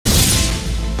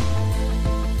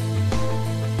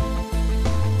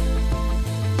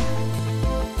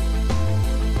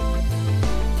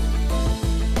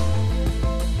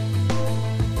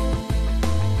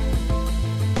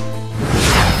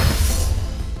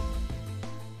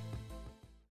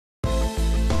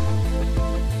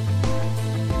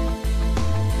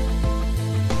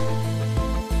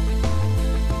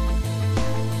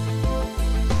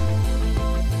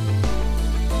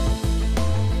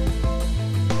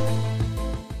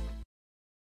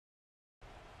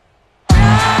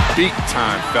Big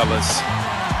time, fellas.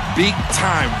 Big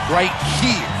time right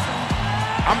here.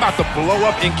 I'm about to blow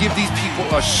up and give these people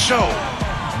a show.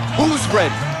 Who's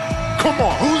ready? Come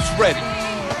on, who's ready?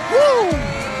 Woo!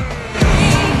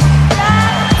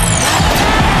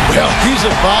 Well, he's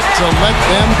about to let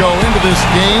them go into this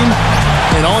game,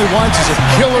 and all he wants is a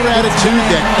killer attitude,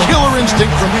 that killer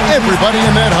instinct from everybody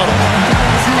in that huddle.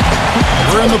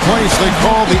 We're in the place they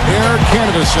call the Air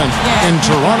Canada Centre in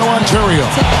Toronto, Ontario,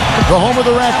 the home of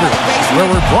the Raptors, where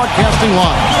we're broadcasting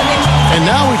live. And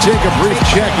now we take a brief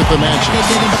check at the matches.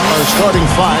 Our starting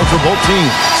five for both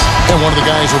teams. And one of the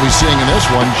guys we'll be seeing in this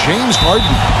one, James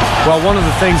Harden. Well, one of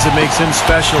the things that makes him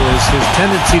special is his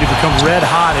tendency to become red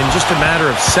hot in just a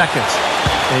matter of seconds.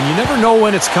 And you never know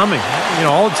when it's coming. You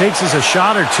know, all it takes is a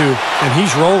shot or two, and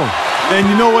he's rolling. And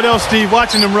you know what else, Steve?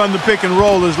 Watching him run the pick and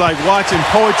roll is like watching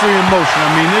poetry in motion.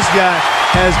 I mean, this guy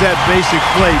has that basic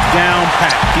play down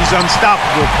pat. He's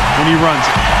unstoppable when he runs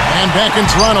it. And back in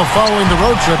Toronto following the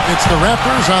road trip, it's the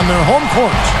Raptors on their home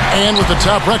court. And with the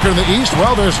top record in the East,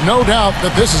 well, there's no doubt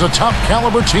that this is a top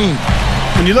caliber team.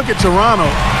 When you look at Toronto,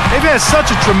 they've had such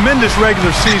a tremendous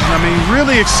regular season. I mean,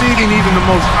 really exceeding even the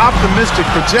most optimistic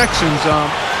projections.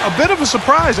 A bit of a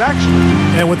surprise, actually.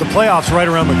 And with the playoffs right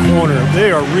around the corner, they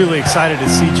are really excited to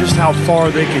see just how far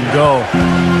they can go.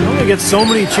 They only get so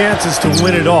many chances to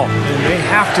win it all, and they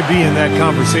have to be in that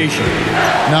conversation.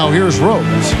 Now here's Rose.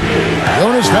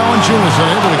 Jonas Valanciunas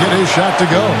unable to get his shot to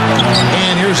go.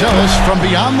 And here's Ellis from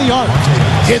beyond the arc.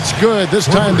 It's good. This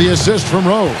time the assist from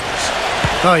Rose.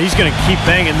 Oh, he's going to keep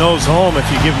banging those home if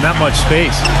you give him that much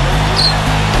space.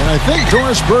 And I think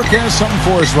Doris Burke has something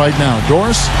for us right now.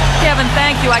 Doris? Kevin,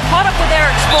 thank you. I caught up with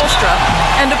Eric Spoelstra,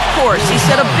 and of course, he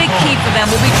said a big key for them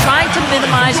will be trying to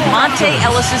minimize Monte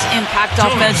Ellis's impact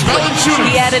offensively.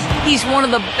 He added, he's one of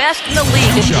the best in the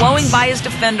league at blowing by his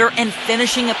defender and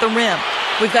finishing at the rim.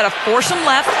 We've got to force him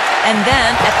left, and then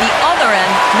at the other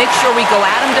end, make sure we go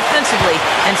at him defensively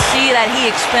and see that he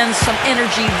expends some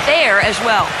energy there as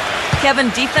well. Kevin,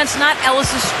 defense not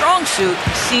Ellis's strong suit.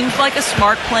 Seems like a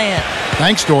smart plan.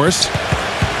 Thanks, Doris.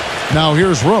 Now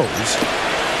here's Rose.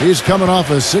 He's coming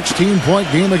off a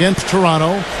 16-point game against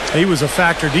Toronto. He was a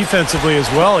factor defensively as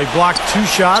well. He blocked 2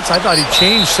 shots. I thought he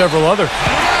changed several other.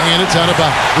 And it's out of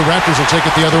bounds. The Raptors will take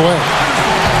it the other way.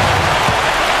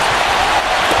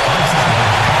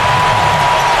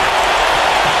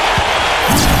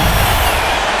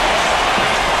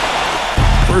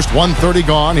 First 1:30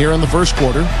 gone here in the first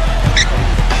quarter.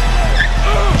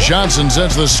 Johnson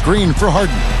sends the screen for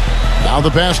Harden. Now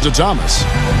the pass to Thomas.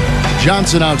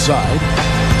 Johnson outside.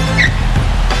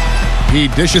 He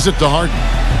dishes it to Harden.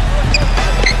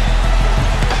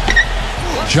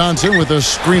 Johnson with a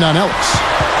screen on Ellis.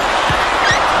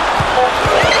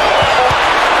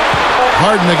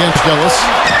 Harden against Ellis.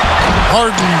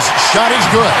 Harden's shot is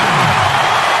good.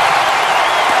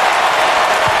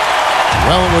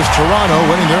 Well, it was Toronto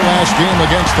winning their last game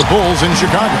against the Bulls in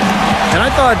Chicago. And I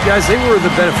thought, guys, they were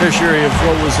the beneficiary of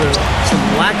what was some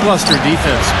lackluster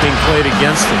defense being played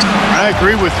against them. I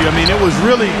agree with you. I mean, it was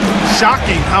really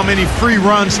shocking how many free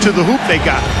runs to the hoop they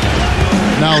got.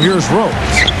 Now here's Rose,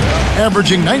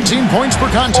 averaging 19 points per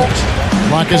contest.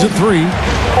 Clock is at 3.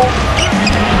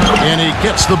 And he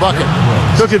gets the bucket.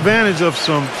 Took advantage of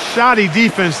some shoddy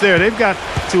defense there. They've got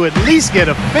to at least get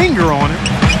a finger on it.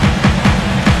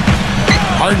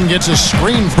 Harden gets a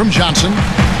screen from Johnson.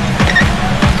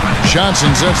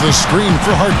 Johnson sets the screen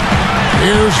for Harden.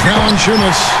 Here's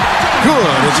Valanciunas.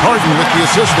 Good. It's Harden with the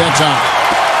assist that time.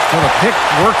 Well, the pick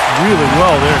worked really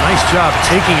well there. Nice job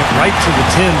taking it right to the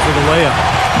 10 for the layup.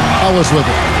 Ellis with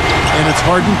it. And it's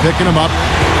Harden picking him up.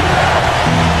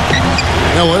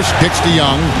 Ellis kicks to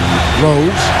Young.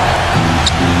 Rose.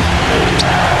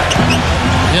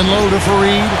 In low to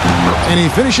Fareed. And he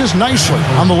finishes nicely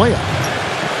on the layup.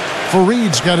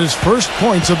 Fareed's got his first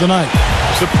points of the night.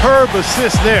 Superb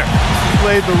assist there. He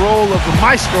played the role of the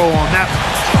maestro on that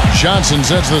one. Johnson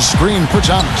sets the screen for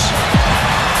Thomas.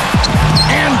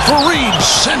 And Fareed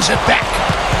sends it back.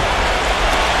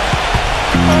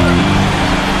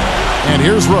 And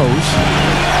here's Rose.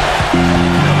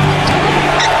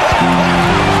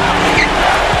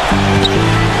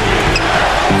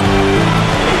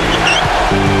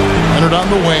 Leonard on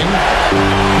the wing.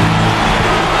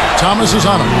 Thomas is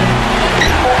on him.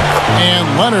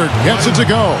 And Leonard gets it to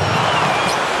go.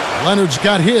 Leonard's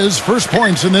got his first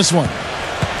points in this one.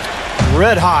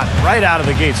 Red hot right out of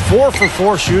the gates. 4 for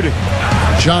 4 shooting.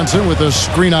 Johnson with a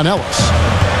screen on Ellis.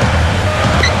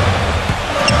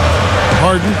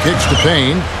 Harden kicks to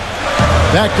Payne.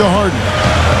 Back to Harden.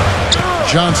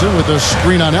 Johnson with a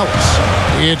screen on Ellis.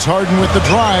 It's Harden with the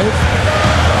drive.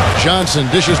 Johnson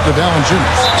dishes to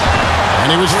Valanciunas.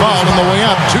 And he was fouled on the way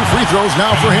up. 2 free throws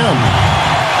now for him.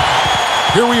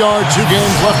 Here we are, 2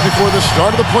 games left before the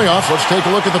start of the playoffs. Let's take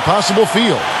a look at the possible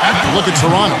field. Look at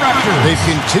Toronto. They've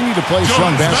continued to play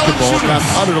strong basketball, got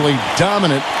utterly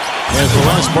dominant as the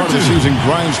last part of the season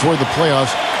grinds toward the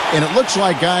playoffs. And it looks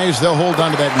like, guys, they'll hold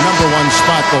on to that #1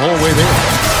 spot the whole way there.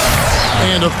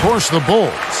 And, of course, the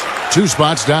Bulls, 2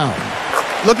 spots down.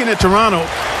 Looking at Toronto,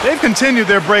 they've continued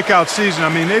their breakout season. I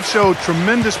mean, they've showed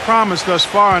tremendous promise thus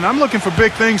far, and I'm looking for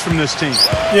big things from this team.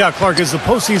 Yeah, Clark, as the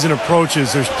postseason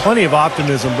approaches, there's plenty of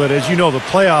optimism, but as you know, the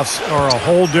playoffs are a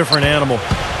whole different animal.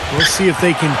 We'll see if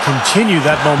they can continue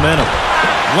that momentum.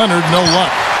 Leonard, no luck.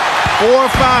 4 or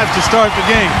 5 to start the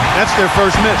game. That's their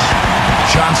first miss.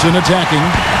 Johnson attacking.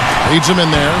 Leads him in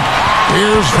there.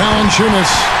 Here's Valanciunas.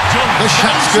 The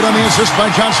shot's good on the assist by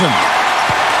Johnson.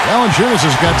 Valanciunas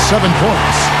has got 7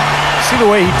 points. See the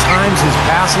way he times his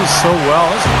passes so well?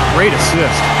 That's a great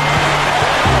assist.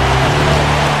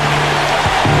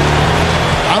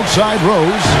 Outside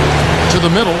Rose. To the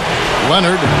middle.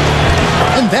 Leonard.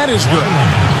 And that is good.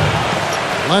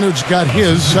 Leonard's got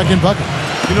his second bucket.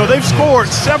 You know, they've scored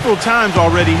several times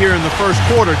already here in the first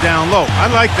quarter down low. I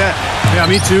like that. Yeah,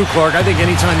 me too, Clark. I think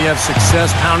anytime you have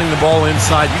success pounding the ball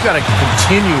inside, you got to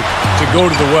continue to go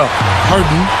to the well.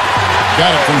 Harden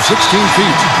got it from 16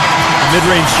 feet. The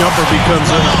mid-range jumper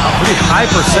becomes a pretty high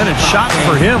percentage shot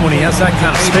for him when he has that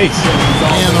kind of space.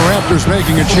 And the Raptors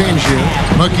making a change here.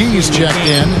 McGee's checked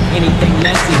in.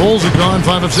 Bulls have gone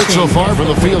 5 of 6 so far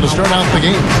from the field to start out the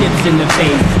game.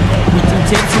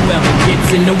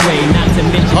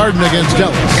 Harden against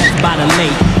Ellis.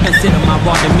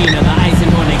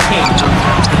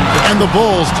 And the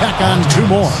Bulls tack on 2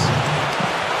 more.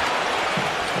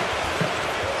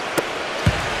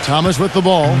 Thomas with the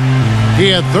ball. He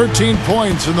had 13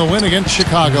 points in the win against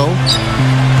Chicago.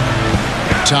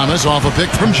 Thomas off a pick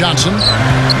from Johnson.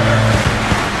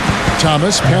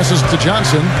 Thomas passes to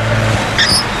Johnson.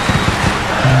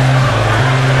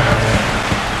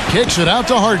 Kicks it out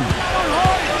to Harden.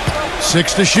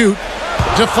 6 to shoot.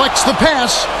 Deflects the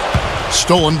pass.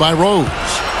 Stolen by Rose.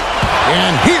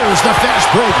 And here's the fast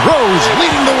break. Rose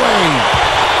leading the way.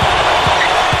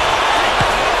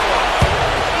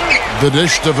 The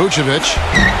dish to Vucevic.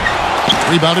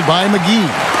 Rebounded by McGee.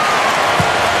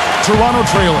 Toronto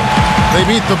trailing. They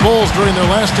beat the Bulls during their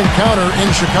last encounter in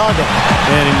Chicago.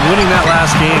 And in winning that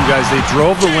last game, guys, they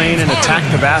drove the lane and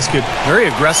attacked the basket very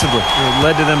aggressively. It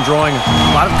led to them drawing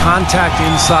a lot of contact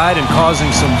inside and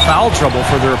causing some foul trouble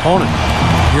for their opponent.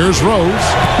 Here's Rose.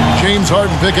 James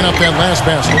Harden picking up that last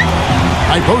basket.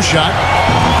 High post shot.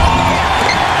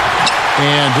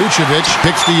 And Vucevic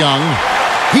picks to Young.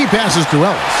 He passes to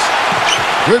Ellis.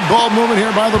 Good ball movement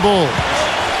here by the Bulls.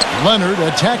 Leonard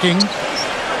attacking.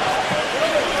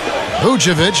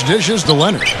 Vucevic dishes to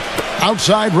Leonard.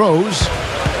 Outside Rose.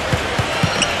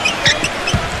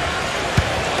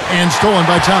 And stolen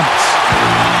by Thomas.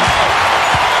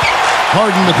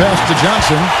 Harden the pass to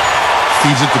Johnson.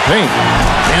 Feeds it to Payne.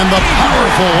 And the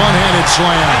powerful one-handed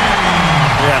slam.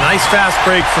 Yeah, nice fast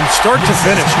break from start to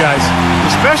finish, guys.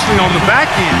 Especially on the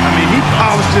back end. I mean, he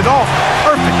polished it off.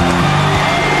 Perfect.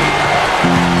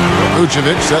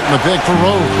 Vucevic setting the pick for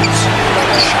Rose.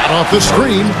 Shot off the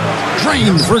screen.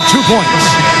 Drained for 2 points.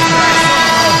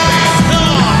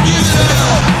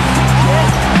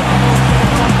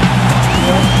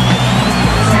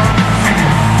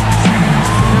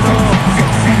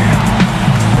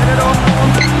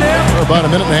 We're about a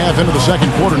minute and a half into the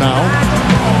second quarter now.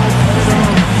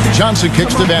 Johnson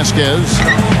kicks to Vasquez.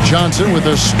 Johnson with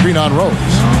a screen on Rose.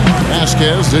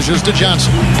 Vasquez dishes to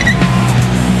Johnson.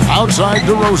 Outside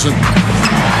DeRozan.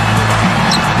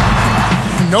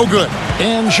 No good.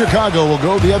 And Chicago will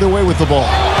go the other way with the ball.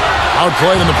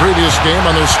 Outplayed in the previous game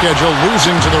on their schedule,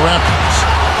 losing to the Raptors.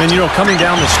 And, you know, coming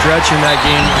down the stretch in that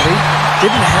game, they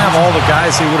didn't have all the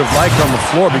guys they would have liked on the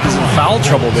floor because of the foul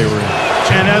trouble they were in.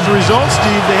 And as a result,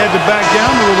 Steve, they had to back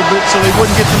down a little bit so they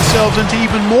wouldn't get themselves into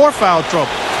even more foul trouble.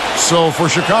 So for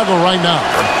Chicago right now,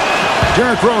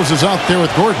 Derrick Rose is out there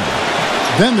with Gordon.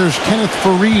 Then there's Kenneth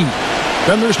Faried.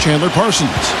 Then there's Chandler Parsons.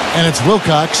 And it's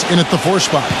Wilcox in at the 4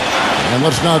 spot. And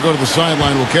let's now go to the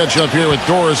sideline. We'll catch up here with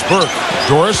Doris Burke.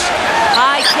 Doris?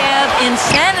 Hi, Kev.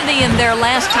 Insanity in their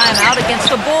last time out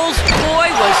against the Bulls. Boy,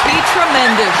 was he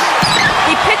tremendous.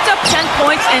 He picked up 10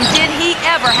 points, and did he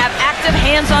ever have active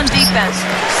hands on defense.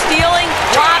 Stealing,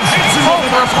 blocks, both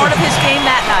were a part of his game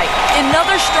that night.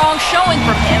 Another strong showing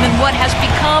from him in what has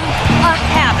become a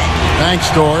habit.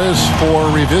 Thanks, Doris, for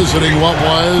revisiting what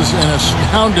was an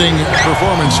astounding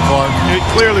performance, Clark. It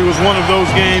clearly was one of those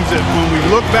games that when we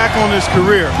look back on his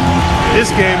career, this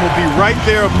game will be right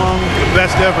there among the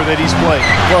best ever that he's played.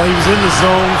 Well, he was in the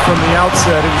zone from the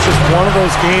outset. It was just one of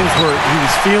those games where he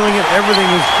was feeling it. Everything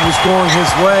was going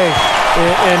his way,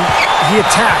 and he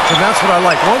attacked, and that's what I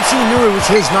like. Once he knew it was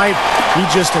his night, he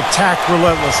just attacked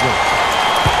relentlessly.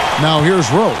 Now here's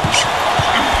Rose.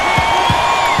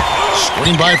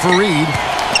 Screen by Fareed.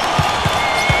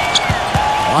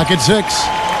 Clock at 6.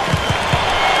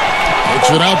 Takes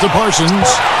it out to Parsons.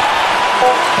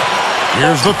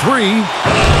 Here's the 3.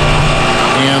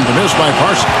 And the miss by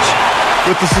Parsons.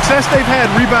 With the success they've had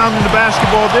rebounding the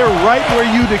basketball, they're right where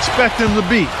you'd expect them to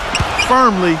be,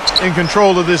 firmly in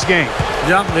control of this game.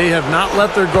 Yeah, they have not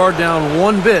let their guard down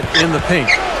one bit in the paint.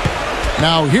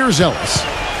 Now here's Ellis.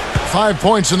 5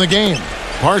 points in the game.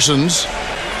 Parsons.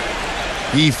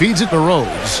 He feeds it to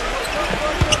Rose.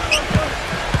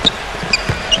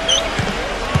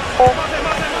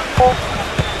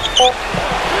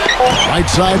 Right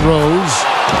side Rose.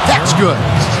 That's good.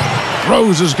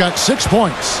 Rose has got 6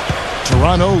 points.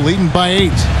 Toronto leading by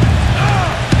 8.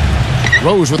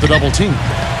 Rose with the double team.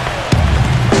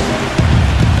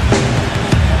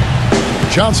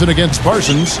 Johnson against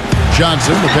Parsons.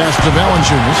 Johnson, the pass to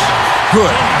Valanciunas.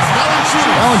 Good.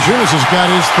 Valanciunas has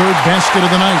got his 3rd basket of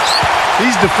the night.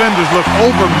 These defenders look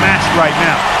overmatched right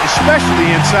now,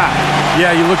 especially inside.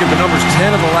 Yeah, you look at the numbers,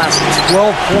 10 of the last 12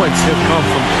 points have come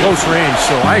from close range,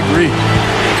 so I agree.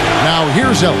 Now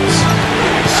here's Ellis.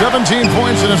 17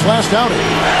 points in his last outing.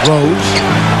 Rose.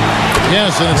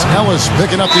 Yes, and it's Ellis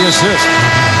picking up the assist.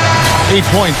 8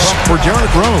 points for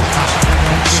Derrick Rose.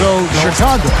 So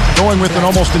Chicago going with an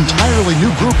almost entirely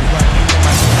new group.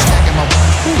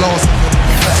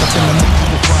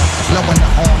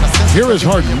 Here is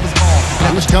Harden.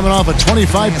 He was coming off a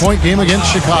 25-point game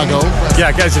against Chicago.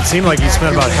 Yeah, guys, it seemed like he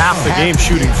spent about half the game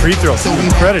shooting free throws.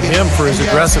 Credit him for his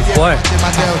aggressive play.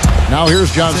 Now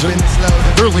here's Johnson.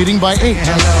 They're leading by 8.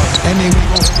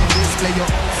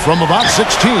 From about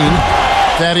 16,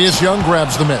 Thaddeus Young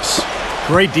grabs the miss.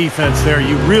 Great defense there.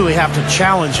 You really have to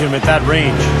challenge him at that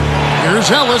range.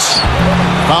 Here's Ellis.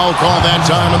 Foul call that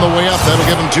time on the way up. That'll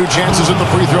give him 2 chances at the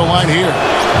free throw line here.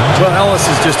 Well, Ellis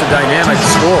is just a dynamic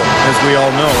scorer, as we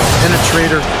all know. A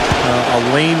penetrator, a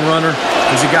lane runner.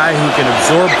 He's a guy who can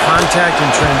absorb contact in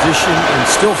transition and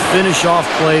still finish off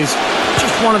plays.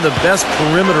 Just one of the best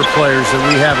perimeter players that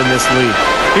we have in this league.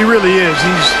 He really is.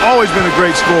 He's always been a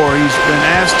great scorer. He's been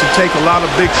asked to take a lot of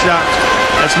big shots.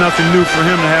 That's nothing new for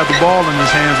him to have the ball in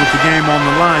his hands with the game on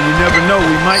the line. You never know.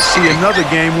 We might see another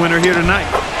game winner here tonight.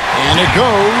 And it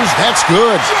goes. That's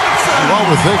good. While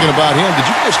we're thinking about him, did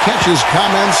you guys catch his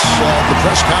comments at the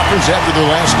press conference after the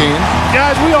last game?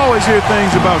 Guys, we always hear things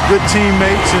about good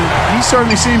teammates, and he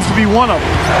certainly seems to be one of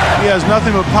them. He has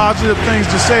nothing but positive things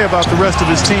to say about the rest of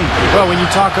his team. Well, when you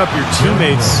talk up your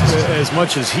teammates as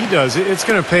much as he does, it's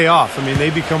going to pay off. I mean,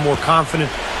 they become more confident.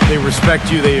 They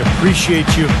respect you. They appreciate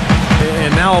you.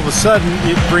 And now all of a sudden,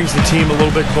 it brings the team a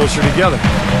little bit closer together.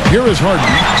 Here is Harden,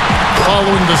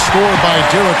 following the score by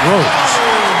Derrick Rose.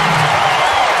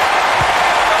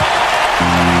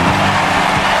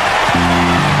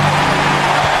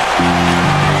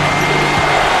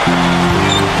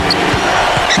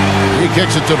 He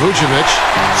kicks it to Vucevic,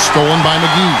 stolen by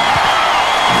McGee.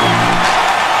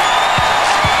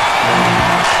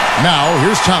 Now,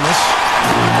 here's Thomas.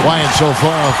 Quiet so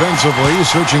far offensively,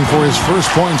 searching for his first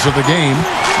points of the game.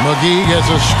 McGee gets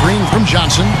a screen from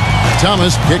Johnson.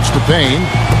 Thomas kicks to Payne.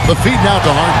 The feed now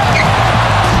to Harden.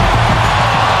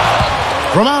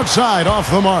 From outside,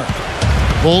 off the mark.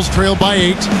 Bulls trail by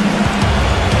 8.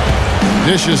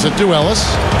 Dishes it to Ellis.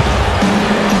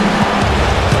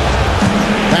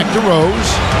 Back to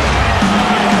Rose.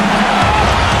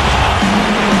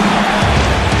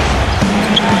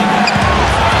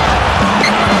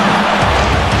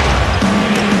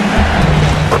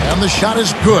 The shot is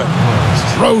good.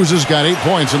 Rose has got 8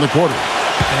 points in the quarter.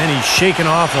 And he's shaking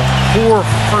off a poor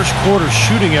first quarter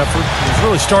shooting effort. He's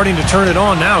really starting to turn it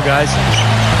on now, guys.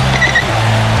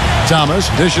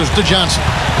 Thomas dishes to Johnson.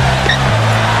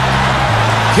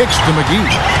 Kicks to McGee.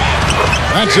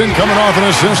 That's in, coming off an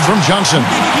assist from Johnson.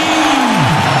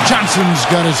 Johnson's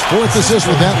got his 4th assist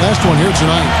with that last one here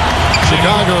tonight.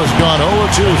 Chicago's gone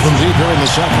 0-2 from deep here in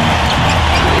the second.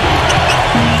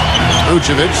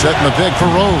 Vucevic setting the pick for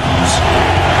Rose.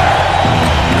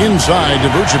 Inside to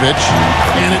Vucevic.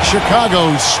 And it's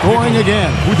Chicago scoring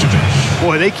again. Vucevic.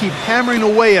 Boy, they keep hammering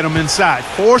away at him inside,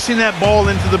 forcing that ball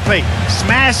into the paint.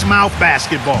 Smash mouth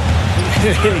basketball.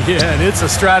 Yeah, and it's a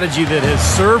strategy that has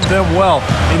served them well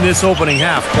in this opening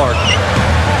half, Clark.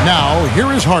 Now,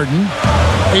 here is Harden.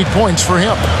 8 points for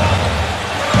him.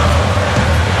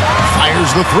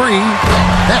 Fires the three.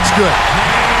 That's good.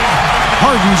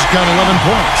 Harden's got 11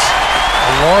 points.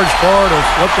 A large part of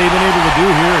what they've been able to do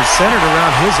here is centered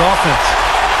around his offense.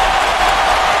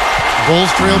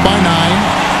 Bulls trail by 9.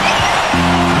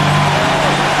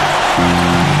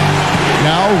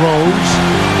 Now Rose.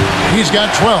 He's got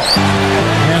 12.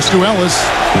 Pass to Ellis.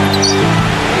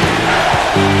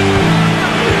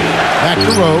 Back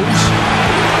to Rose.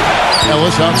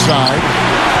 Ellis outside.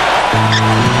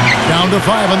 Down to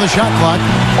 5 on the shot clock.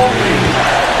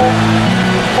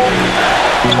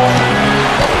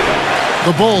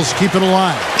 The Bulls keep it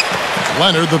alive.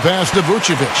 Leonard the pass to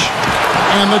Vucevic.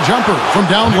 And the jumper from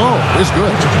down low is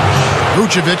good.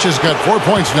 Vucevic has got 4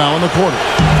 points now in the quarter.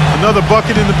 Another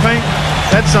bucket in the paint.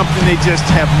 That's something they just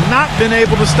have not been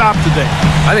able to stop today.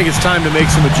 I think it's time to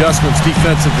make some adjustments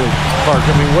defensively, Park.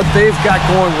 I mean, what they've got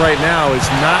going right now is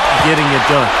not getting it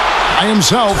done. By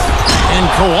himself, and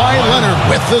Kawhi Leonard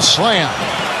with the slam.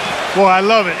 Boy, I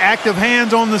love it. Active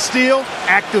hands on the steal,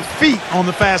 active feet on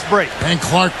the fast break. And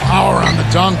Clark Power on the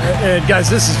dunk. And guys,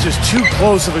 this is just too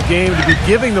close of a game to be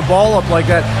giving the ball up like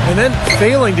that and then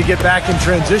failing to get back in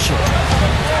transition.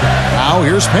 Now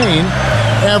here's Payne,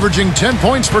 averaging 10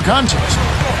 points per contest.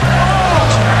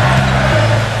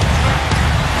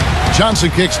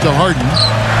 Johnson kicks to Harden.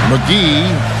 McGee,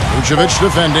 Vucevic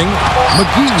defending.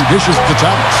 McGee dishes to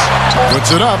Thomas.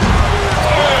 Puts it up.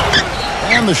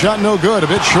 And the shot no good, a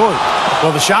bit short.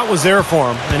 Well, the shot was there for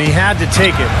him, and he had to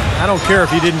take it. I don't care if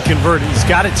he didn't convert it. He's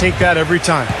got to take that every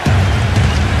time.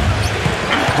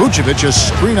 Vucevic a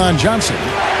screen on Johnson.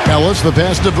 Ellis the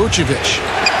pass to Vucevic.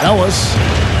 Ellis,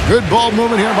 good ball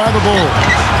movement here by the Bulls.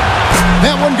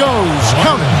 That one goes.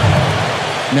 Count it.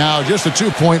 Now just a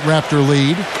 2-point Raptor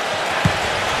lead.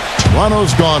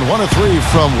 Toronto's gone 1 of 3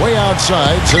 from way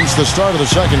outside since the start of the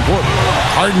second quarter.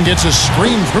 Harden gets a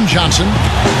screen from Johnson.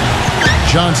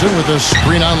 Johnson with a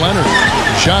screen on Leonard.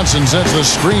 Johnson sets the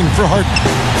screen for Harden.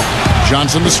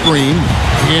 Johnson the screen.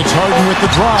 It's Harden with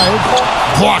the drive.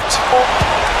 Blocked.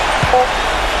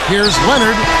 Here's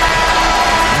Leonard.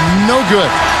 No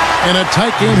good. And a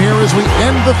tight game here as we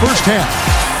end the first half.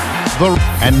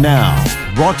 And now,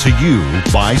 brought to you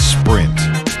by Sprint.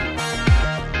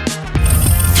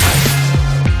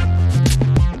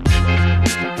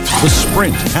 The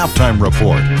Sprint Halftime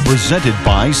Report, presented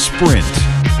by Sprint.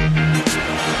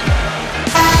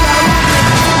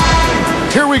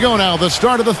 Here we go now, the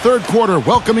start of the third quarter,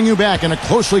 welcoming you back in a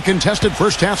closely contested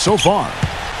first half so far.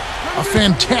 A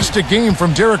fantastic game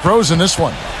from Derrick Rose in this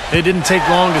one. It didn't take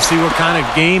long to see what kind of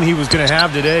game he was going to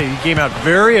have today. He came out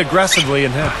very aggressively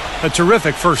and had a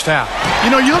terrific first half. You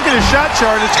know, you look at his shot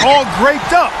chart, it's all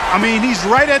graped up. I mean, he's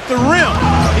right at the rim.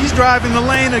 He's driving the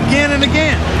lane again and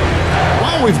again.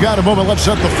 While we've got a moment, let's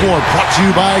set the floor. Brought to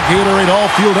you by Gatorade All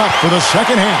Field Up for the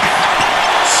second half.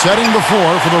 Setting the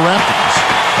floor for the Raptors.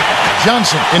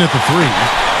 Johnson in at the 3.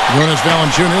 Jonas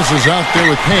Valanciunas is out there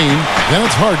with Payne. Then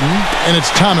it's Harden, and it's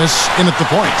Thomas in at the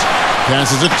point.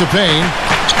 Passes it to Payne.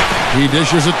 He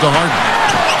dishes it to Harden.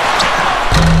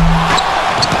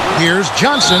 Here's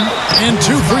Johnson, and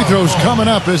 2 free throws coming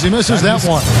up as he misses that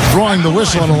one. Drawing the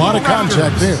whistle and a lot of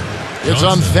contact there. It's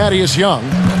on Thaddeus Young.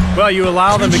 Well, you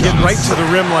allow them to get right to the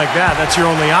rim like that. That's your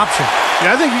only option.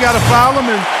 Yeah, I think you got to foul him,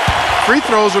 and free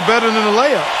throws are better than a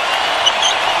layup.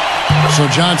 So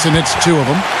Johnson hits 2 of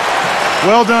them.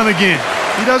 Well done again.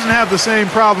 He doesn't have the same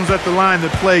problems at the line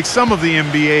that plague some of the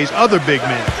NBA's other big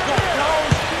men.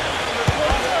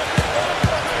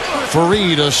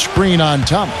 Fareed a screen on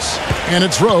Thomas. And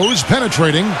it's Rose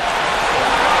penetrating.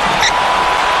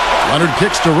 Leonard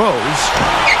kicks to Rose.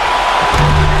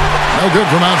 No good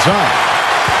from outside.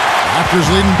 Raptors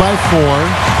leading by 4.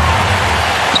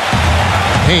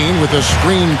 Payne with a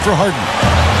screen for Harden.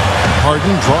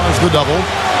 Harden draws the double.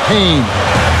 Payne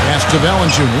pass to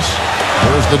Valanciunas.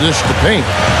 There's the dish to Payne.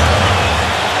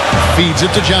 Feeds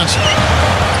it to Johnson.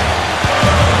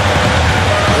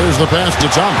 There's the pass to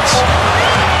Thomas.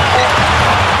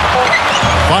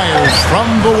 Fires from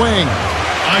the wing.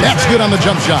 That's good on the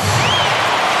jump shot.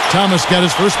 Thomas got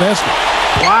his first basket.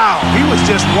 Wow, he was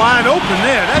just wide open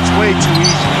there. That's way too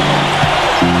easy.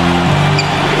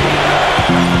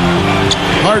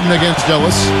 Harden against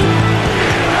Ellis.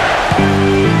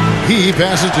 He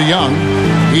passes to Young.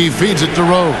 He feeds it to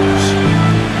Rose.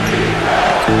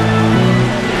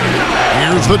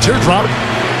 Here's the teardrop.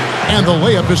 And the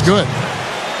layup is good.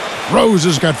 Rose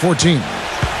has got 14.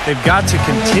 They've got to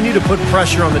continue to put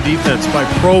pressure on the defense by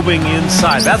probing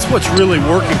inside. That's what's really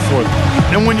working for them.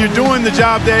 And when you're doing the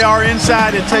job they are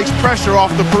inside, it takes pressure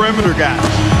off the perimeter guys.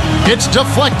 It's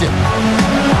deflected.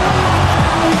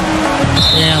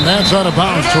 And that's out of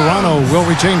bounds. Toronto will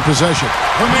retain possession.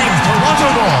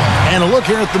 And a look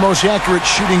here at the most accurate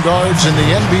shooting guards in the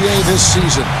NBA this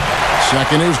season.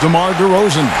 Second is DeMar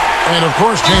DeRozan. And, of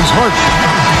course, James Harden.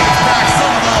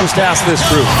 Just ask this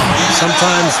group.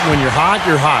 Sometimes when you're hot,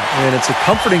 and it's a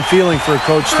comforting feeling for a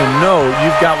coach to know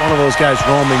you've got one of those guys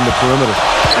roaming the perimeter.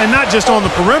 And not just on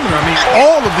the perimeter. I mean,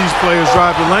 all of these players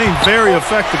drive the lane very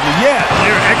effectively. Yeah,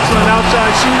 they're excellent outside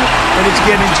shooters, but it's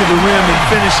getting to the rim and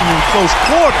finishing in close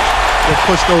quarters that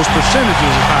push those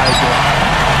percentages as high as they are.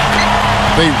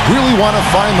 They really want to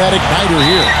find that igniter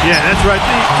here. Yeah, that's right.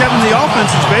 Kevin, the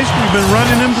offense has basically been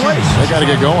running in place. They got to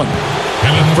get going.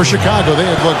 For Chicago, they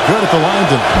have looked good at the line.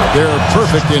 They're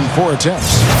perfect in 4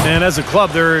 attempts. And as a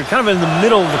club, they're kind of in the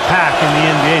middle of the pack in the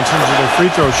NBA in terms of their free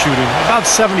throw shooting, about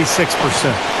 76%.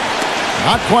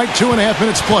 Not quite 2.5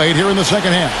 minutes played here in the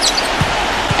second half.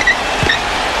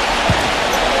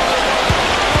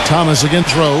 Thomas again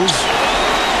throws.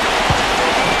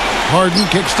 Harden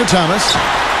kicks to Thomas.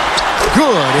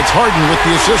 Good. It's Harden with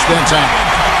the assist that time.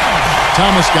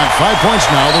 Thomas got 5 points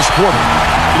now this quarter.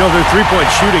 You know, their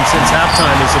three-point shooting since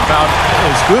halftime is about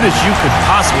as good as you could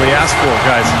possibly ask for,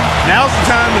 guys. Now's the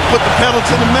time to put the pedal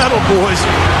to the metal, boys.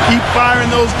 Keep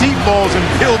firing those deep balls and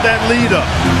build that lead up.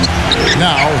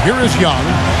 Now, here is Young.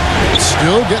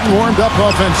 Still getting warmed up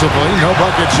offensively. No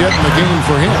buckets yet in the game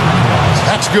for him.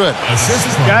 That's good.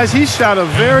 Guys, he shot a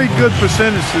very good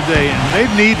percentage today, and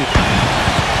they've needed it.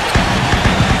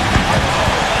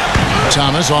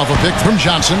 Thomas off a pick from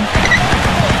Johnson.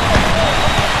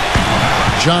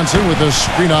 Johnson with a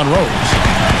screen on Rose.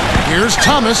 Here's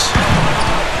Thomas.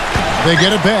 They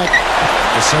get it back.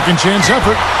 A second chance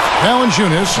effort.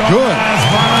 Valanciunas, good.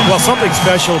 Well, something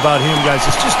special about him, guys,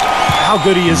 is just how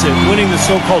good he is at winning the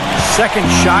so-called second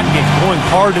shot game, going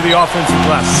hard to the offensive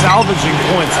glass, salvaging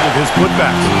points with his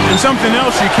putbacks. And something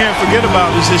else you can't forget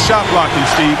about is his shot blocking,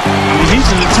 Steve. I mean, he's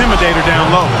an intimidator down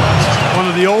low. One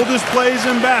of the oldest plays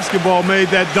in basketball made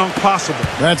that dunk possible.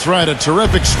 That's right. A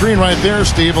terrific screen right there,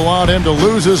 Steve. Allowed him to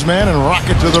lose his man and rock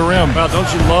it to the rim. Well, don't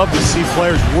you love to see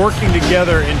players working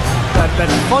together in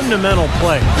that fundamental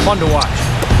play? Fun to watch.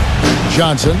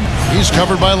 Johnson, he's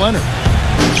covered by Leonard.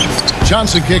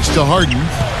 Johnson kicks to Harden.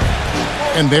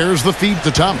 And there's the feed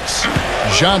to Thomas.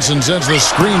 Johnson sends the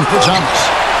screen for Thomas.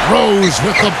 Rose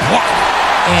with the block.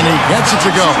 And he gets it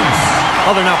to go.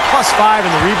 Oh, they're now +5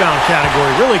 in the rebound category,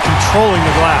 really controlling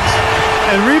the glass.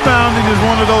 And rebounding is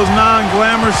one of those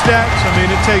non-glamour stats. I mean,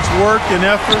 it takes work and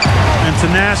effort and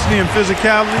tenacity and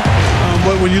physicality.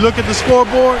 But when you look at the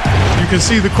scoreboard, you can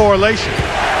see the correlation.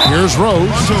 Here's Rose.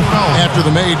 After the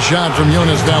made shot from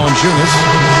Jonas Valanciunas.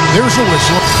 There's a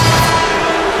whistle.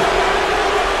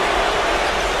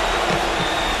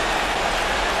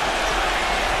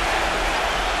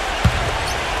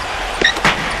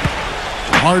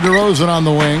 DeRozan on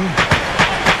the wing.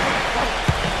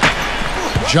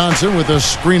 Johnson with a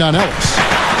screen on Ellis.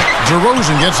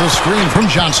 DeRozan gets a screen from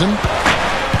Johnson.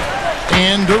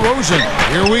 And DeRozan,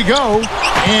 here we go.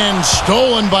 And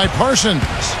stolen by Parsons.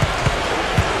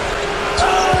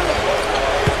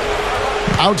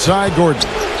 Outside Gordon.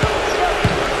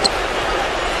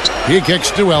 He kicks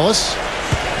to Ellis.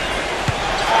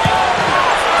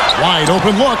 Wide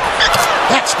open look.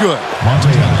 That's good.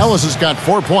 Ellis has got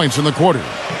 4 points in the quarter.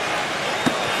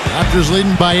 Raptors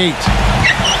leading by 8.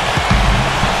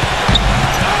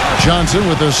 Johnson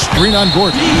with a screen on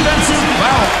Gordon.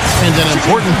 And an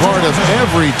important part of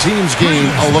every team's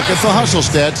game, a look at the hustle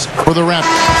stats for the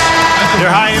Raptors. Their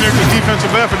high-energy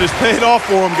defensive effort has paid off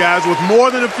for them, guys, with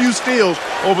more than a few steals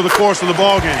over the course of the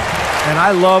ballgame. And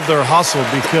I love their hustle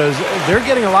because they're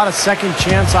getting a lot of second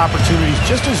chance opportunities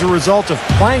just as a result of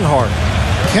playing hard.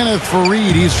 Kenneth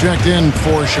Faried, he's checked in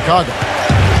for Chicago.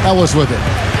 Ellis with it.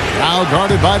 Now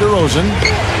guarded by DeRozan.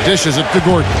 Dishes it to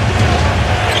Gordon.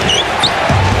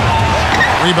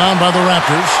 Rebound by the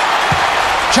Raptors.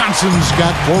 Johnson's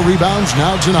got 4 rebounds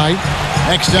now tonight.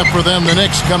 Next step for them, the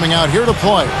Knicks coming out here to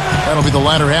play. That'll be the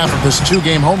latter half of this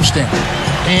 2-game homestand.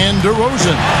 And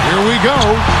DeRozan, here we go.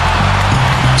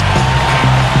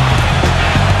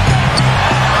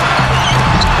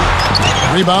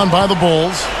 Rebound by the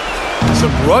Bulls.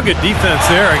 Some rugged defense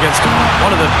there against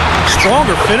one of the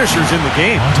stronger finishers in the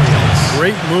game.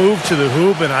 Great move to the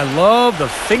hoop, and I love the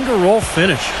finger roll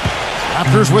finish.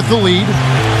 Raptors with the lead.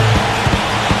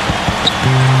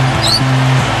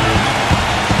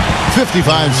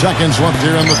 55 seconds left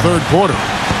here in the third quarter.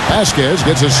 Vasquez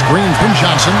gets a screen from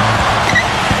Johnson.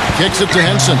 Kicks it to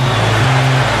Henson.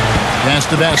 Pass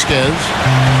to Vasquez.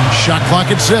 Shot clock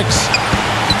at 6.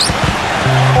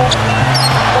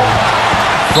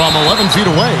 From 11 feet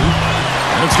away.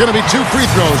 And it's going to be 2 free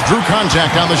throws. Drew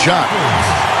contact on the shot.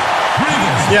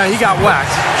 Yeah, he got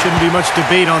whacked. Shouldn't be much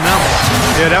debate on that one.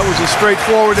 Yeah, that was as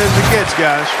straightforward as it gets,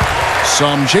 guys.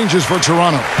 Some changes for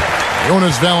Toronto.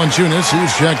 Jonas Valanciunas,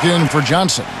 he's checked in for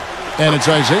Johnson. And it's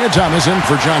Isaiah Thomas in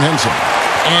for John Henson.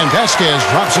 And Vasquez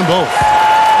drops them both.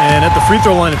 And at the free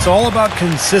throw line, it's all about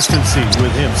consistency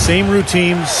with him. Same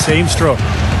routine, same stroke.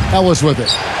 Ellis with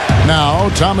it. Now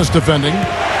Thomas defending.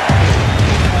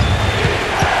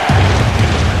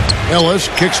 Ellis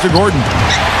kicks to Gordon.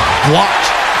 Blocked,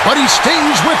 but he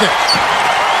stays with it.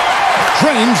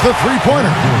 Drains the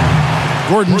three-pointer.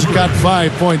 Gordon's got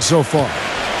 5 points so far.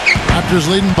 Raptors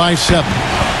leading by 7.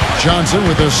 Johnson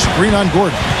with a screen on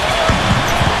Gordon.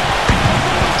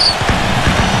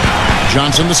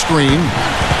 Johnson the screen.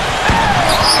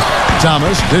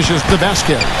 Thomas dishes to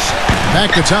Vasquez.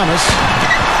 Back to Thomas.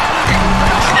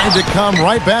 Trying to come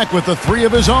right back with the three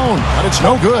of his own, but it's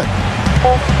no good.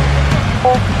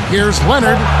 Here's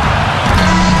Leonard.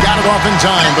 Got it off in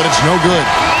time, but it's no good.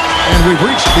 And we've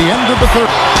reached the end of the third.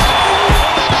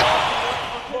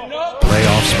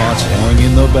 Playoff spots hang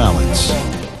in the balance.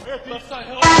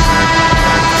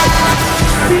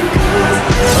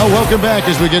 Well, welcome back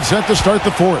as we get set to start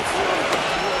the fourth.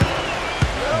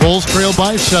 Bulls trail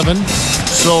by 7.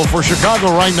 So for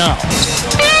Chicago right now,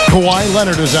 Kawhi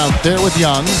Leonard is out there with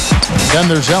Young. Then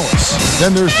there's Ellis.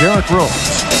 Then there's Derrick Rose.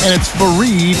 And it's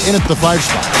Fareed in at the 5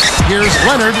 spot. Here's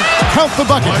Leonard. Count the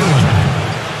bucket.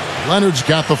 Leonard's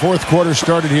got the fourth quarter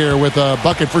started here with a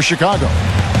bucket for Chicago.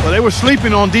 Well, they were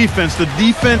sleeping on defense. The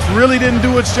defense really didn't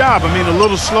do its job. I mean, a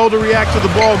little slow to react to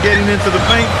the ball getting into the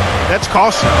paint. That's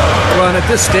costly. Well, and at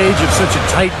this stage of such a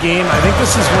tight game, I think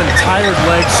this is when tired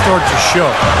legs start to show.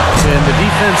 And the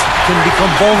defense can become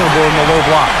vulnerable in the low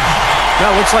block. Now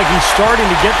it looks like he's starting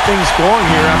to get things going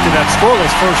here after that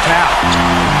scoreless first half.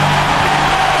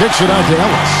 Kicks it out to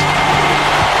Ellis.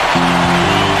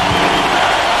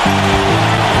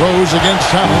 Rose against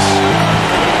Thomas.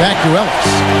 Back to Ellis.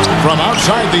 From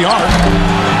outside the arc.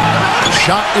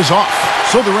 Shot is off.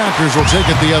 So the Raptors will take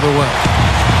it the other way.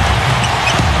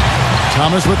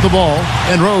 Thomas with the ball.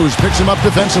 And Rose picks him up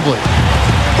defensively.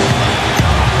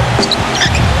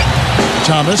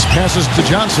 Thomas passes to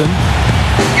Johnson.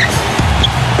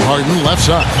 Harden left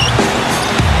side.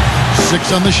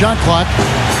 6 on the shot clock.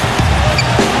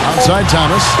 Outside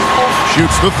Thomas.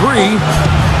 Shoots the 3.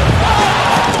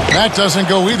 That doesn't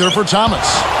go either for Thomas.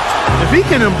 If he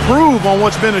can improve on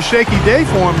what's been a shaky day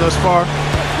for him thus far,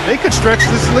 they could stretch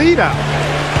this lead out.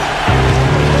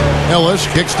 Ellis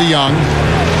kicks to Young.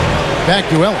 Back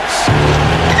to Ellis.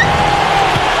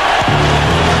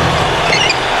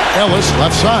 Ellis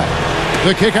left side.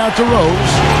 The kick out to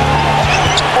Rose.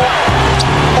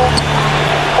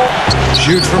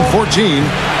 Shoots from 14.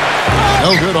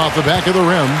 No good off the back of the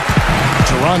rim.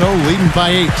 Toronto leading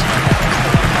by 8.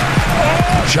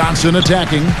 Johnson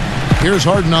attacking. Here's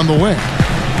Harden on the wing.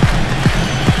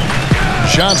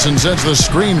 Johnson sets the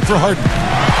screen for Harden.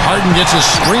 Harden gets a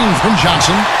screen from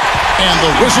Johnson. And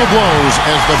the whistle blows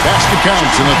as the basket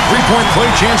counts. And a three-point play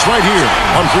chance right here.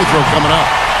 One free throw coming up.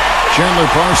 Chandler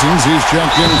Parsons, he's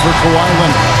checked in for Kawhi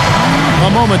Leonard.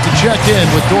 A moment to check in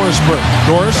with Doris Burke.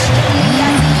 Doris?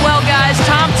 Well, guys,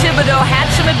 Tom Thibodeau had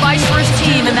some advice for his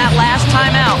team in that last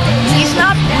timeout. He's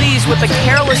not pleased with the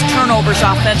careless turnovers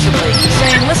offensively. He's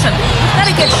saying, listen, we've got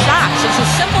to get shots. It's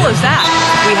as simple as that.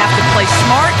 We have to play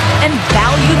smart and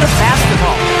value the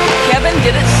basketball. Kevin,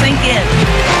 did it sink in?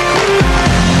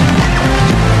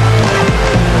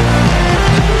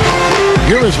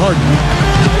 Here is Harden.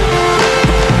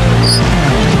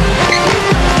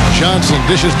 Johnson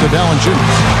dishes to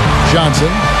Valanciunas. Johnson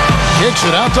kicks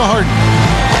it out to Harden.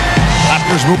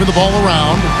 Raptors moving the ball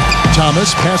around.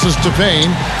 Thomas passes to Payne.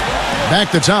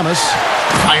 Back to Thomas.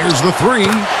 Fires the 3.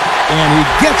 And he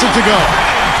gets it to go.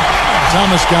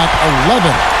 Thomas got 11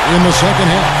 in the second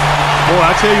half. Boy,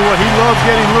 I tell you what, he loves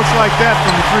getting looks like that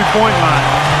from the three-point line.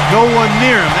 No one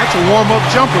near him. That's a warm-up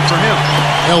jumper for him.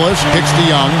 Ellis kicks to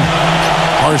Young.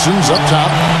 Parsons up top.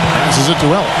 Passes it to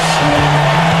Ellis.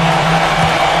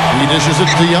 He dishes it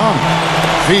to Young.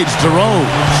 Feeds to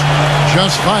Rose.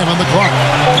 Just 5 on the clock.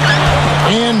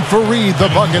 And Fareed the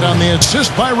bucket on the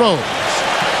assist by Rose.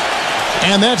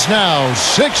 And that's now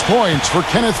 6 points for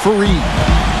Kenneth Fareed.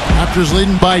 Raptors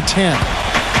leading by 10.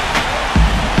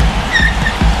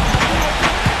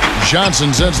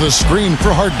 Johnson sets the screen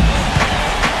for Harden.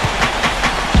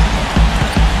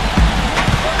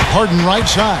 Harden right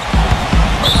side.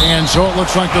 And so it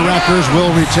looks like the Raptors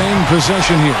will retain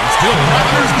possession here. Still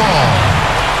Raptors ball.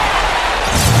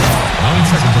 9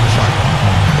 seconds on the shot.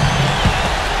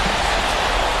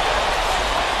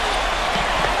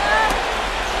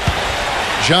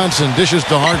 Johnson dishes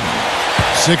to Harden.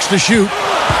 6 to shoot.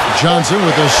 Johnson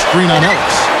with a screen on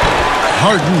Ellis.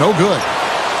 Harden, no good.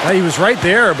 He was right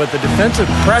there, but the defensive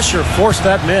pressure forced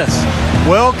that miss.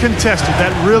 Well contested. That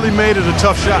really made it a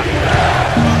tough shot.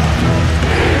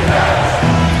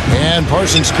 And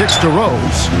Parsons kicks to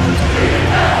Rose.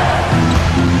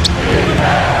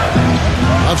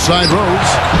 Outside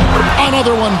Rose.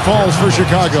 Another one falls for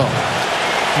Chicago.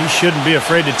 He shouldn't be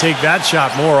afraid to take that shot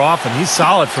more often. He's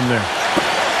solid from there.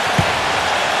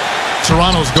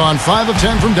 Toronto's gone 5 of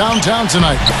 10 from downtown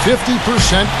tonight. 50%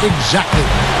 exactly.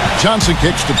 Johnson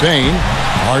kicks to Payne.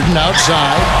 Harden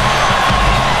outside.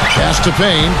 Pass to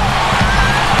Payne.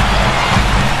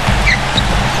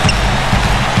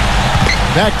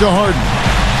 Back to Harden.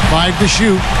 5 to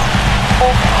shoot.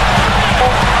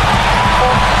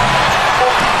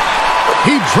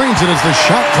 He drains it as the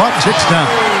shot clock ticks down.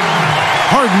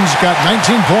 Harden's got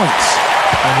 19 points.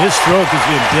 And his stroke is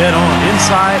being dead on.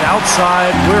 Inside,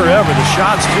 outside, wherever. The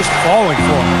shot's just falling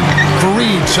for him.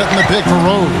 Fareed setting the pick for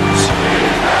Rose.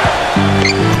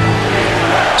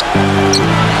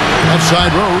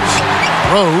 Outside Rose.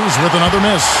 Rose with another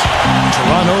miss.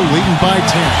 Toronto leading by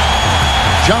 10.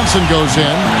 Johnson goes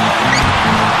in.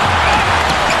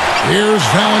 Here's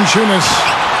Valanciunas.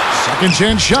 Second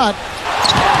chance shot.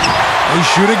 They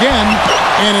shoot again,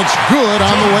 and it's good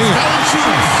on the way in.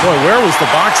 Boy, where was the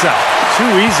box out? Too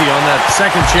easy on that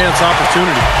second chance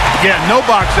opportunity. Yeah, no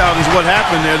box out is what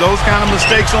happened there. Those kind of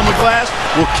mistakes on the glass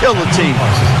will kill a team.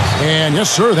 And yes,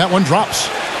 sir, that one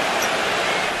drops.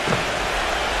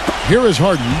 Here is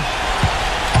Harden.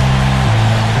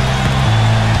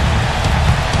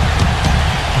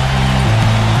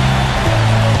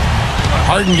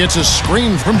 Harden gets a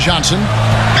screen from Johnson.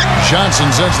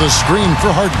 Johnson sends the screen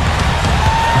for Harden.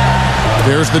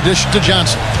 There's the dish to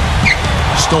Johnson.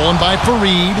 Stolen by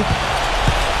Fareed.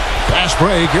 Fast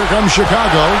break. Here comes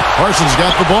Chicago. Parsons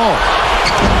got the ball.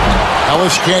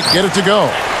 Ellis can't get it to go.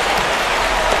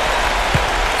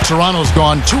 Toronto's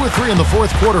gone 2 of 3 in the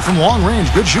fourth quarter from long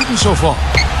range. Good shooting so far.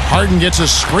 Harden gets a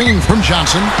screen from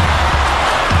Johnson.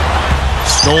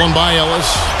 Stolen by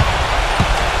Ellis.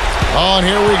 Oh, and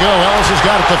here we go. Ellis has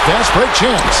got it. The fast break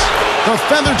chance. The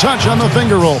feather touch on the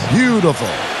finger roll. Beautiful.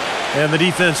 And the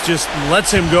defense just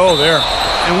lets him go there.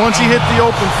 And once he hit the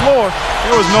open floor,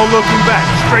 there was no looking back.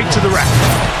 Straight to the rack.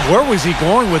 Where was he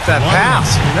going with that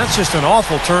pass? I mean, that's just an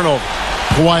awful turnover.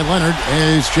 Kawhi Leonard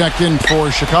is checked in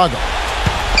for Chicago.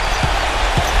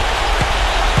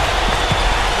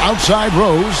 Outside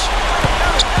Rose.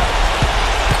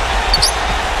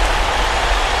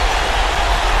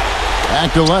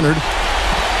 Back to Leonard.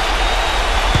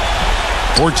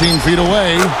 14 feet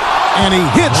away. And he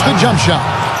hits the jump shot.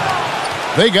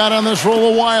 They got on this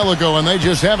roll a while ago, and they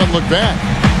just haven't looked back.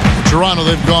 Toronto,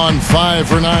 they've gone 5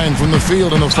 for 9 from the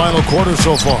field in the final quarter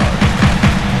so far.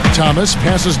 Thomas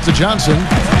passes to Johnson.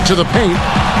 To the paint.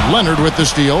 Leonard with the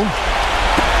steal.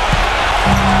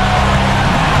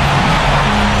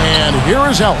 And here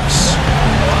is Ellis.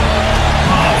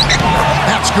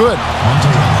 That's good.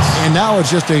 And now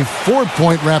it's just a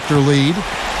 4-point Raptor lead.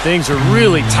 Things are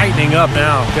really tightening up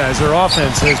now, guys. Their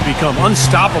offense has become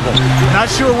unstoppable. Not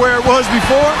sure where it was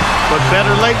before, but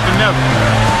better late than never.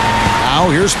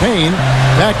 Now here's Payne.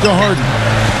 Back to Harden.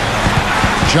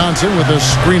 Johnson with a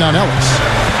screen on Ellis.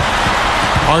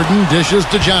 Harden dishes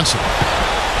to Johnson.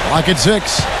 Clock at 6.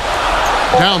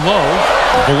 Down low.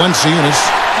 Valanciunas.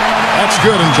 That's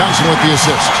good, and Johnson with the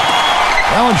assist.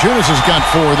 Valanciunas has got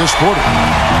 4 this quarter.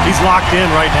 He's locked in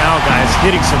right now, guys.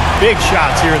 Hitting some big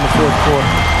shots here in the fourth quarter.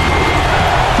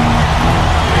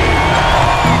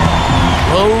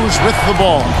 Rose with the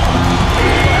ball.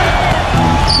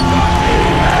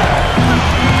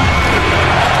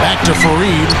 Back to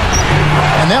Fareed.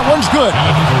 And that one's good.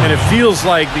 And it feels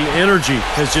like the energy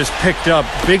has just picked up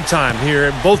big time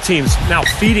here. Both teams now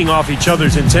feeding off each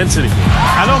other's intensity.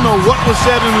 I don't know what was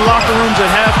said in the locker rooms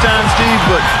at halftime, Steve,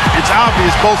 but it's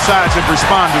obvious both sides have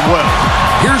responded well.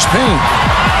 Here's Payne.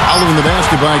 Following the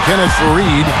basket by Kenneth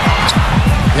Fareed.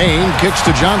 Payne kicks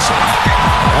to Johnson.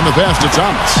 And the pass to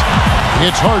Thomas.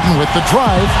 It's Harden with the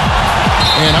drive.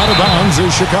 And out of bounds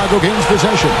is Chicago gains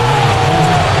possession.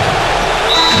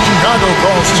 Chicago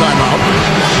calls timeout.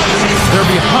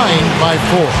 They're behind by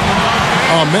 4.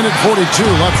 1:42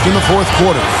 left in the fourth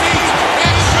quarter.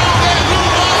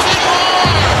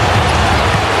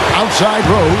 Outside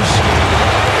Rose.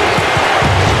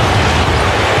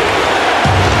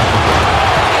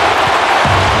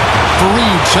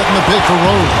 Fareed setting the pick for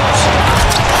Rose.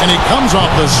 And he comes off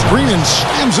the screen and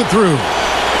slams it through.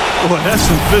 Boy, that's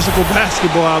some physical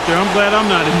basketball out there. I'm glad I'm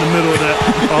not in the middle of that.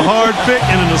 A hard pick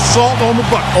and an assault on the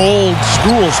bucket. Old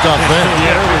school stuff there.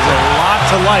 Yeah, there was a lot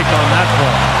to like on that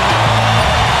play.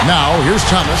 Now, here's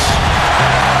Thomas.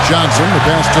 Johnson, the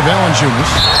pass to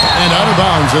Valanciunas. And out of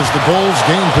bounds as the Bulls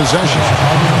gain possession.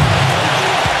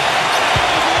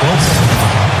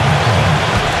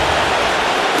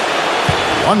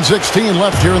 1:16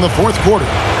 left here in the fourth quarter.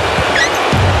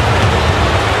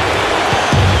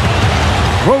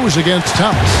 Rose against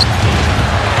Thomas.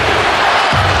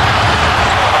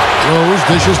 Rose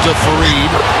dishes to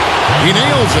Fareed. He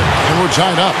nails it, and we're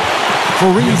tied up.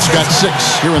 Fareed's got 6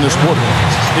 here in this quarter.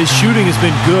 His shooting has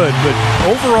been good, but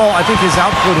overall, I think his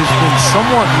output has been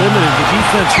somewhat limited. The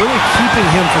defense really keeping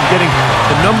him from getting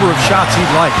the number of shots he'd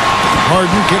like.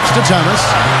 Harden kicks to Thomas.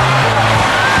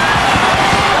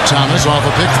 Thomas off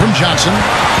a pick from Johnson.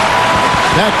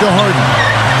 Back to Harden.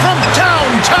 From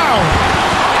downtown.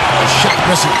 The shot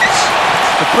misses.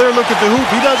 A clear look at the hoop.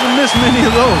 He doesn't miss many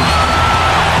of those.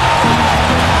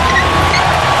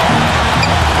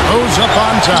 Rose up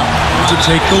on top to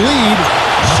take the lead.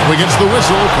 So he gets the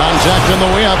whistle. Contact on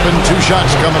the way up and 2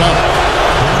 shots coming up.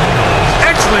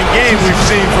 Excellent game we've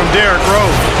seen from Derrick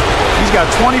Rose. He's got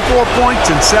 24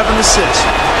 points and 7 assists.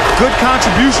 Good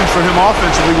contributions for him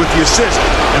offensively with the assist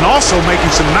and also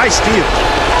making some nice steals.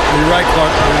 You're right,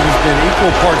 Clark. He's been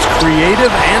equal parts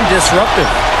creative and disruptive.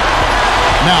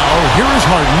 Now, here is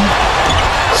Harden.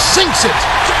 Sinks it.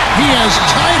 He has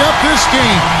tied up this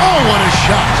game. Oh, what a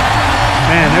shot.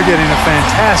 Man, they're getting a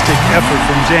fantastic effort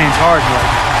from James Harden right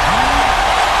now.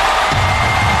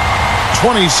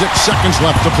 26 seconds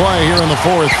left to play here in the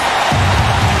fourth.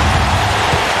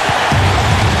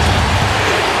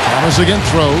 Thomas again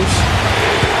throws.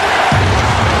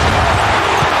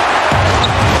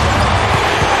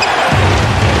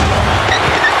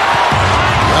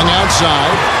 Young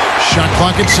outside. Shot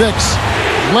clock at 6.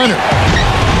 Leonard.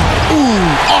 Ooh,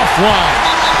 offline.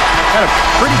 Had a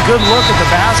pretty good look at the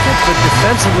basket, but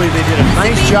defensively they did a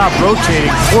nice job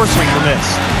rotating, forcing the miss.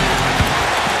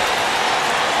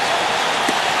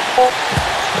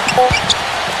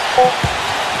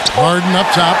 Harden up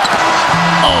top.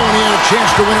 Oh, and he had a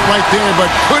chance to win it right there, but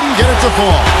couldn't get it to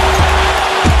fall.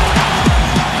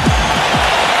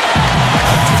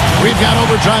 We've got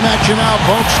overtime action now,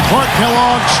 folks. Clark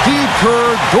Kellogg, Steve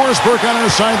Kerr, Doris Burke on our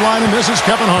sideline, and this is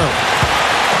Kevin Harlan.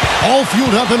 All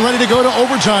fueled up and ready to go to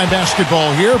overtime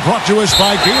basketball here, brought to us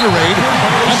by Gatorade.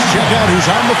 Let's check out who's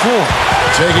on the floor.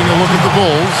 Taking a look at the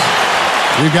Bulls.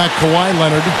 We've got Kawhi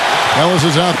Leonard. Ellis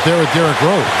is out there at Derrick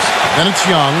Rose. Then it's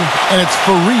Young, and it's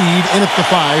Fareed in at the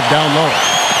 5 down low.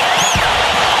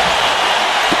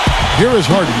 Here is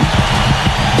Harden.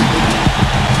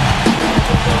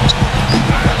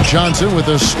 Johnson with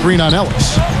a screen on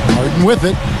Ellis. Harden with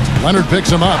it. Leonard picks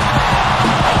him up.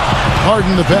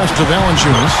 Harden the pass to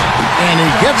Valanciunas, and he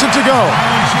gets it to go.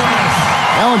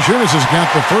 Valanciunas has got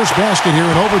the first basket here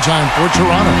in overtime for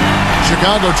Toronto.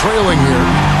 Chicago trailing here.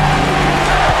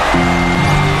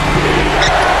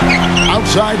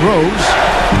 Outside Rose.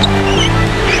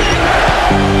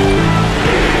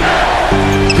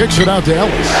 Kicks it out to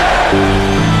Ellis.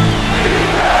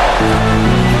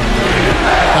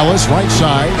 Ellis right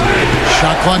side.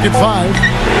 Shot clock at 5.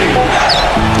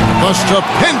 A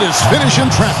stupendous finish in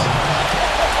traffic.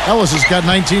 Ellis has got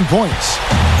 19 points.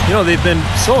 You know, they've been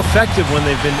so effective when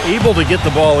they've been able to get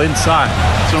the ball inside.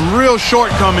 Some real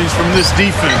shortcomings from this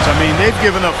defense. I mean, they've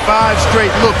given up 5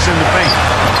 straight looks in the paint.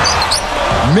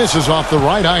 Misses off the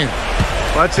right iron.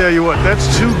 Well, I tell you what, that's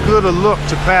too good a look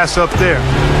to pass up there.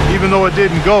 Even though it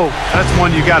didn't go, that's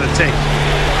one you got to take.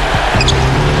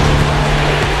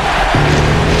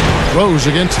 Rose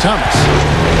against Thomas.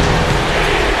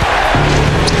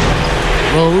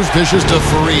 Rose dishes to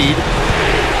Fareed.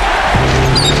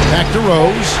 Back to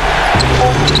Rose.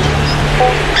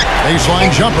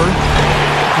 Baseline jumper.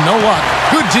 No luck.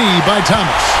 Good D by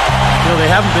Thomas. You know,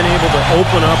 they haven't been able to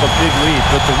open up a big lead,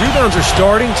 but the rebounds are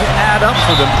starting to add up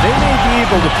for them. They may be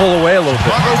able to pull away a little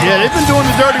bit. Yeah, they've been doing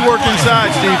the dirty work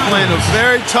inside, Steve, playing a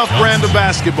very tough brand of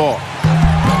basketball.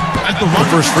 The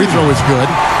first free throw is good.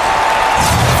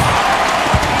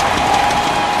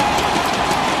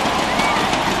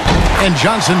 And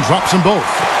Johnson drops them both.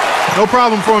 No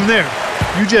problem for him there.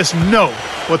 You just know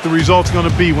what the result's going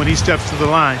to be when he steps to the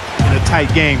line in a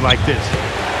tight game like this.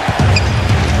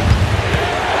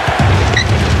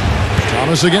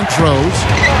 Thomas again throws.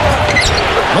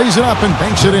 Lays it up and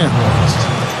banks it in.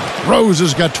 Rose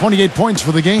has got 28 points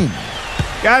for the game.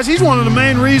 Guys, he's one of the